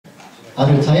Are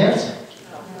you tired?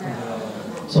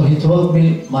 So he told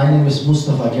me, my name is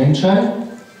Mustafa Gençay.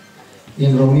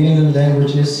 In Romanian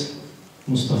languages,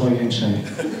 Mustafa Gençay.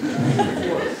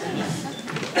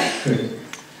 Great.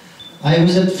 I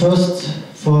visited first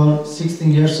for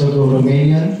 16 years ago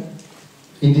Romanian.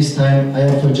 In this time I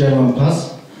have a German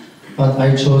pass, but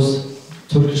I chose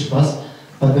Turkish pass.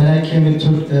 But when I came with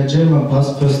German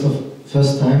pass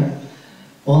first time,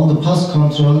 on the pass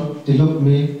control, they looked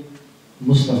me,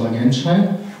 Mustafa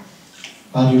Gençay,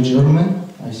 are you German?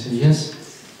 I said, yes.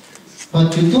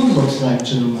 But you don't look like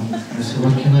German. I said,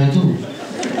 what can I do?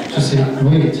 She said,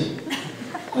 wait.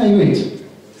 I wait.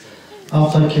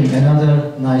 After came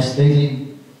another nice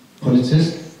lady,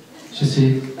 politician. She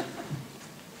said,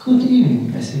 good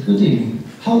evening. I said, good evening.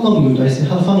 How long you? I said,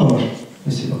 half an hour. I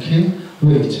said, okay,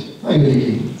 wait. I wait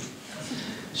again.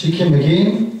 She came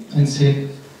again and said,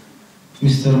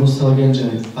 Mr. Mustafa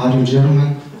Gençay, are you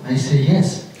German? I said,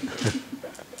 yes.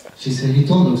 She said, you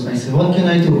don't look. I said, what can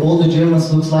I do? All the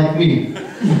Germans look like me.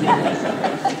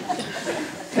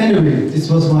 Anyway, this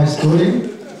was my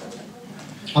story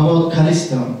about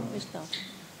Calista.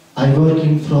 I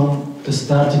working from the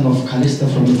starting of Calista,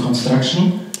 from the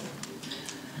construction.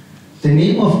 The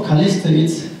name of Calista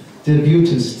is the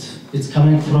beautist. It's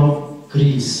coming from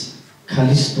Greece,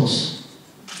 Kalistos.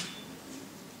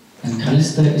 And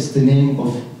Calista is the name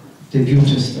of the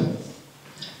beautist.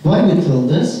 Why we tell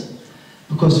this?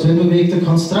 Because when we make the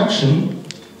construction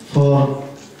for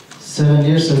 7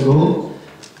 years ago,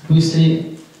 we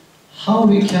say how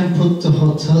we can put the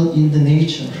hotel in the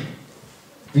nature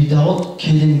without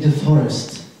killing the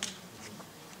forest.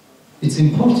 It's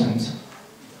important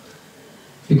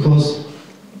because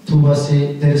to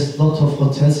say there's a lot of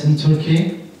hotels in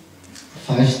Turkey,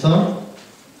 5-star.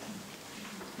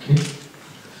 Okay.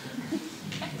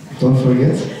 Don't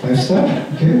forget 5-star.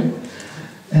 Okay.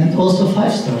 And also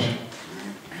 5-star.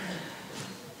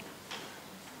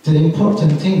 The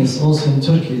important thing is also in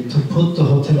Turkey to put the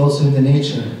hotel also in the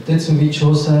nature. That's why we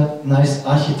chose a nice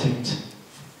architect,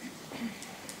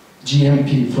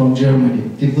 GMP from Germany.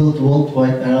 They built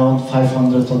worldwide around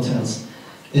 500 hotels.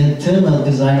 The internal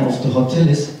design of the hotel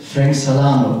is Frank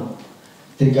Solano,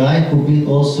 the guy who built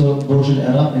also Burj Al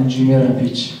Arab and Jumeirah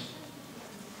Beach.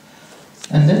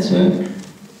 And that's where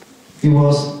he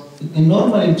was.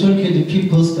 Normally in Turkey,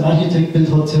 the architect built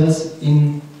hotels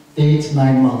in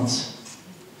 8-9 months.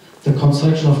 The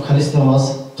construction of Calista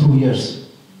was 2 years.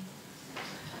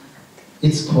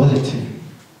 It's quality.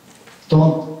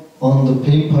 Don't on the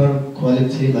paper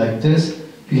quality like this.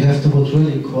 You have to put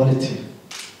really quality.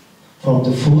 From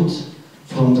the food,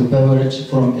 from the beverage,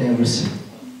 from everything.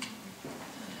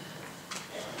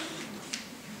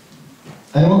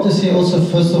 I want to say also,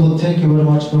 first of all, thank you very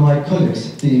much to my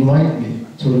colleagues. They invited me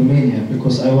to Romania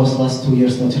because I was last 2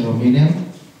 years not in Romania.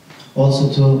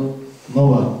 Also to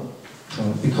Nova.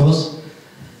 Because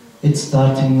it's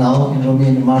starting now in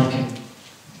Romanian market.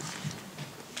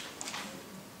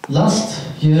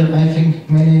 Last year, I think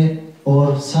many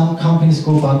or some companies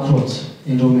go bankrupt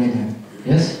in Romania.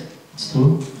 Yes, it's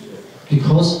true.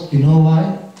 Because you know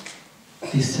why?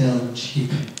 They sell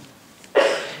cheap.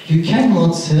 You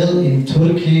cannot sell in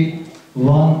Turkey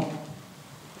one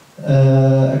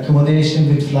accommodation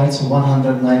with flights of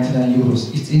 199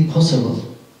 euros. It's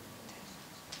impossible.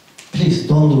 Please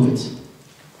don't do it.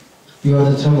 You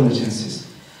are the travel agencies.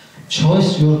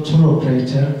 Choose your tour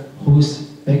operator who is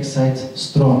backside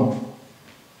strong.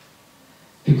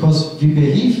 Because we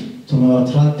believe to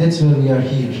neutral, that's where we are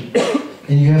here.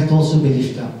 And you have to also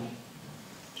believe them.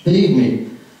 Believe me,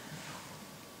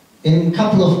 in a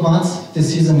couple of months the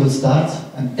season will start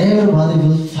and everybody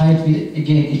will fight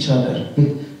against each other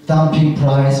with dumping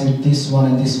price, with this one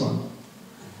and this one.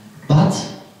 But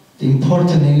the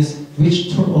important thing is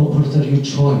which tour operator you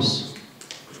choose.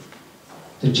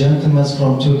 The gentlemen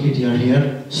from Turkey, they are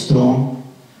here, strong,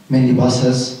 many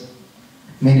buses,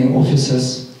 many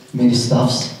offices, many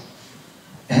staffs.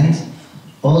 And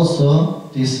also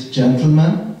this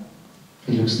gentleman,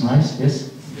 he looks nice, yes?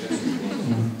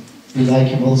 We like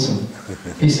him also.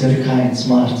 He's very kind,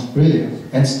 smart, really,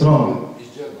 and strong. He's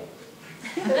German.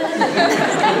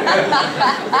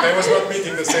 I was not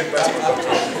meeting the same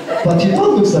passport. But you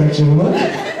don't look like German.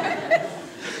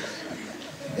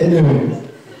 Anyway,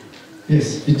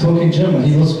 yes, we talk in German.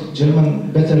 He was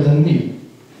German better than me,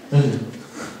 really.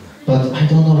 But I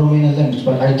don't know Romanian language,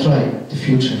 but I try the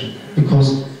future.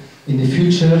 Because in the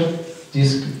future,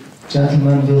 this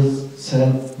gentleman will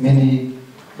sell many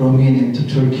Romanian to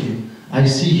Turkey. I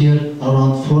see here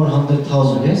around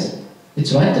 400,000, yes?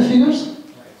 It's right, the figures?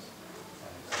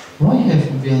 Why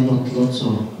have we not lots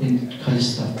of in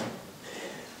Calista?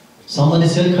 Somebody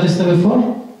sell Calista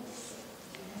before?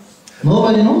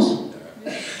 Nobody knows?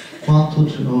 1, 2,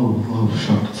 3, oh,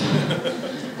 shocked.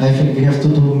 I think we have to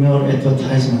do more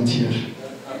advertisement here.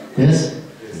 Yes?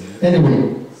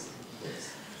 Anyway,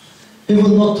 we will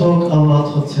not talk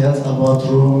about hotels, about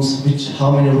rooms,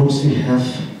 how many rooms we have.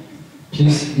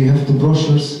 Please, you have the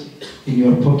brochures in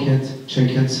your pocket, check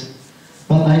it.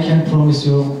 But I can promise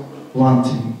you one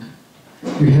thing.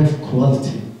 You have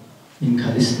quality in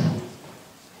Calista.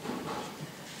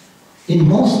 In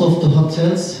most of the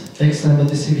hotels, example,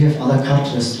 they say we have a la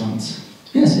carte restaurants.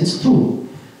 Yes, it's true.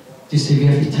 They say we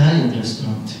have Italian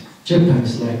restaurant. Japan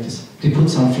is like this. They put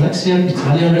some flags here,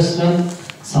 Italian restaurant,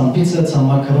 some pizza, some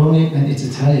macaroni, and it's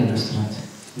Italian restaurant.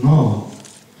 No.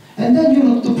 And then you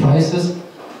look the prices.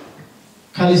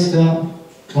 Calista,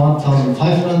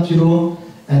 1,500 euro,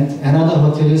 and another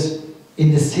hotel is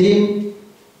in the same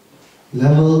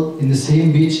level, in the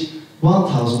same beach,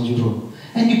 1,000 euro.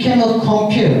 And you cannot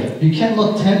compare. You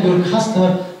cannot tell your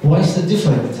customer why is the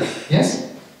difference.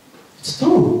 Yes? It's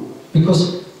true.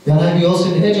 Because when I be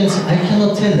also in the agency, I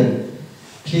cannot tell them,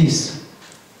 please,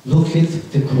 look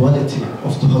at the quality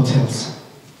of the hotels.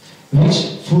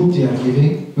 Which food they are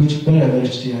giving, which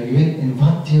beverage they are giving, and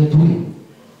what they are doing.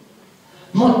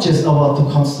 Not just about the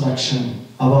construction,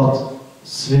 about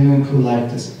swimming pool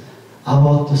like this,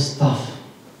 about the stuff.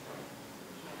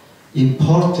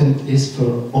 Important is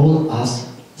for all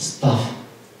us staff,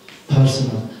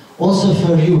 personnel, also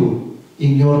for you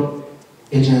in your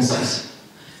agencies.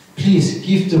 Please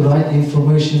give the right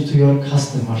information to your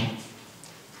customer.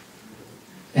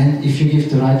 And if you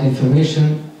give the right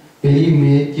information, believe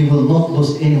me, you will not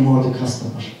lose any more the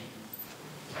customer.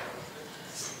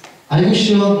 I wish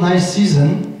you a nice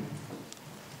season.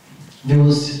 We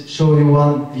will show you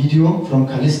one video from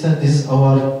Calista. This is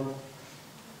our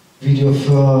video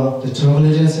for the travel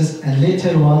agencies, and later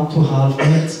 1.5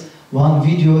 minutes, one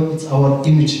video, it's our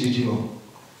image video.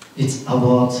 It's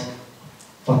about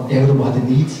what everybody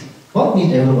needs. What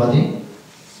need everybody?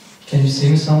 Can you say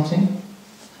me something?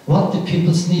 What the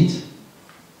peoples need?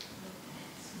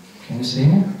 Can you say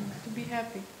me? To be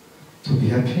happy. To be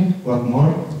happy? What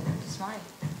more? Smile.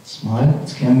 Smile,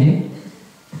 it can be.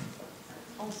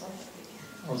 Also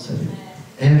happy. Also,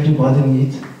 everybody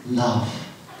needs love.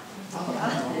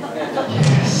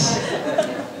 Yes.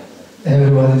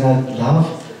 Everybody needs love.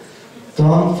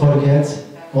 Don't forget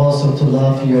also to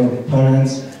love your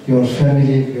parents, your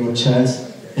family, your child,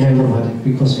 everybody,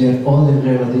 because we are all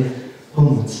everybody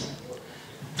humans.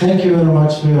 Thank you very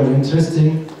much for your interest.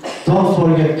 Don't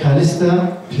forget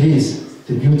Calista, please,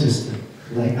 the beauties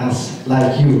like us,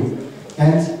 like you.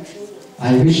 And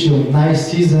I wish you a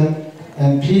nice season,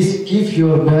 and please give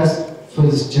your best for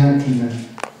this gentleman.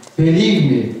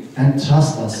 Believe me and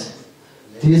trust us.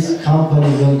 This company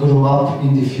will grow up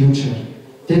in the future.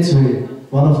 That's why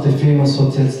one of the famous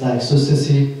hotels like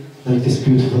Successi, like this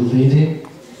beautiful lady,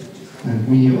 and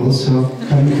me also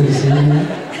coming to the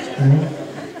same.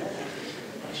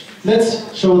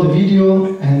 Let's show the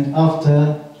video, and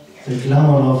after the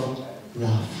glamour of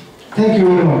love. Thank you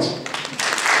very much.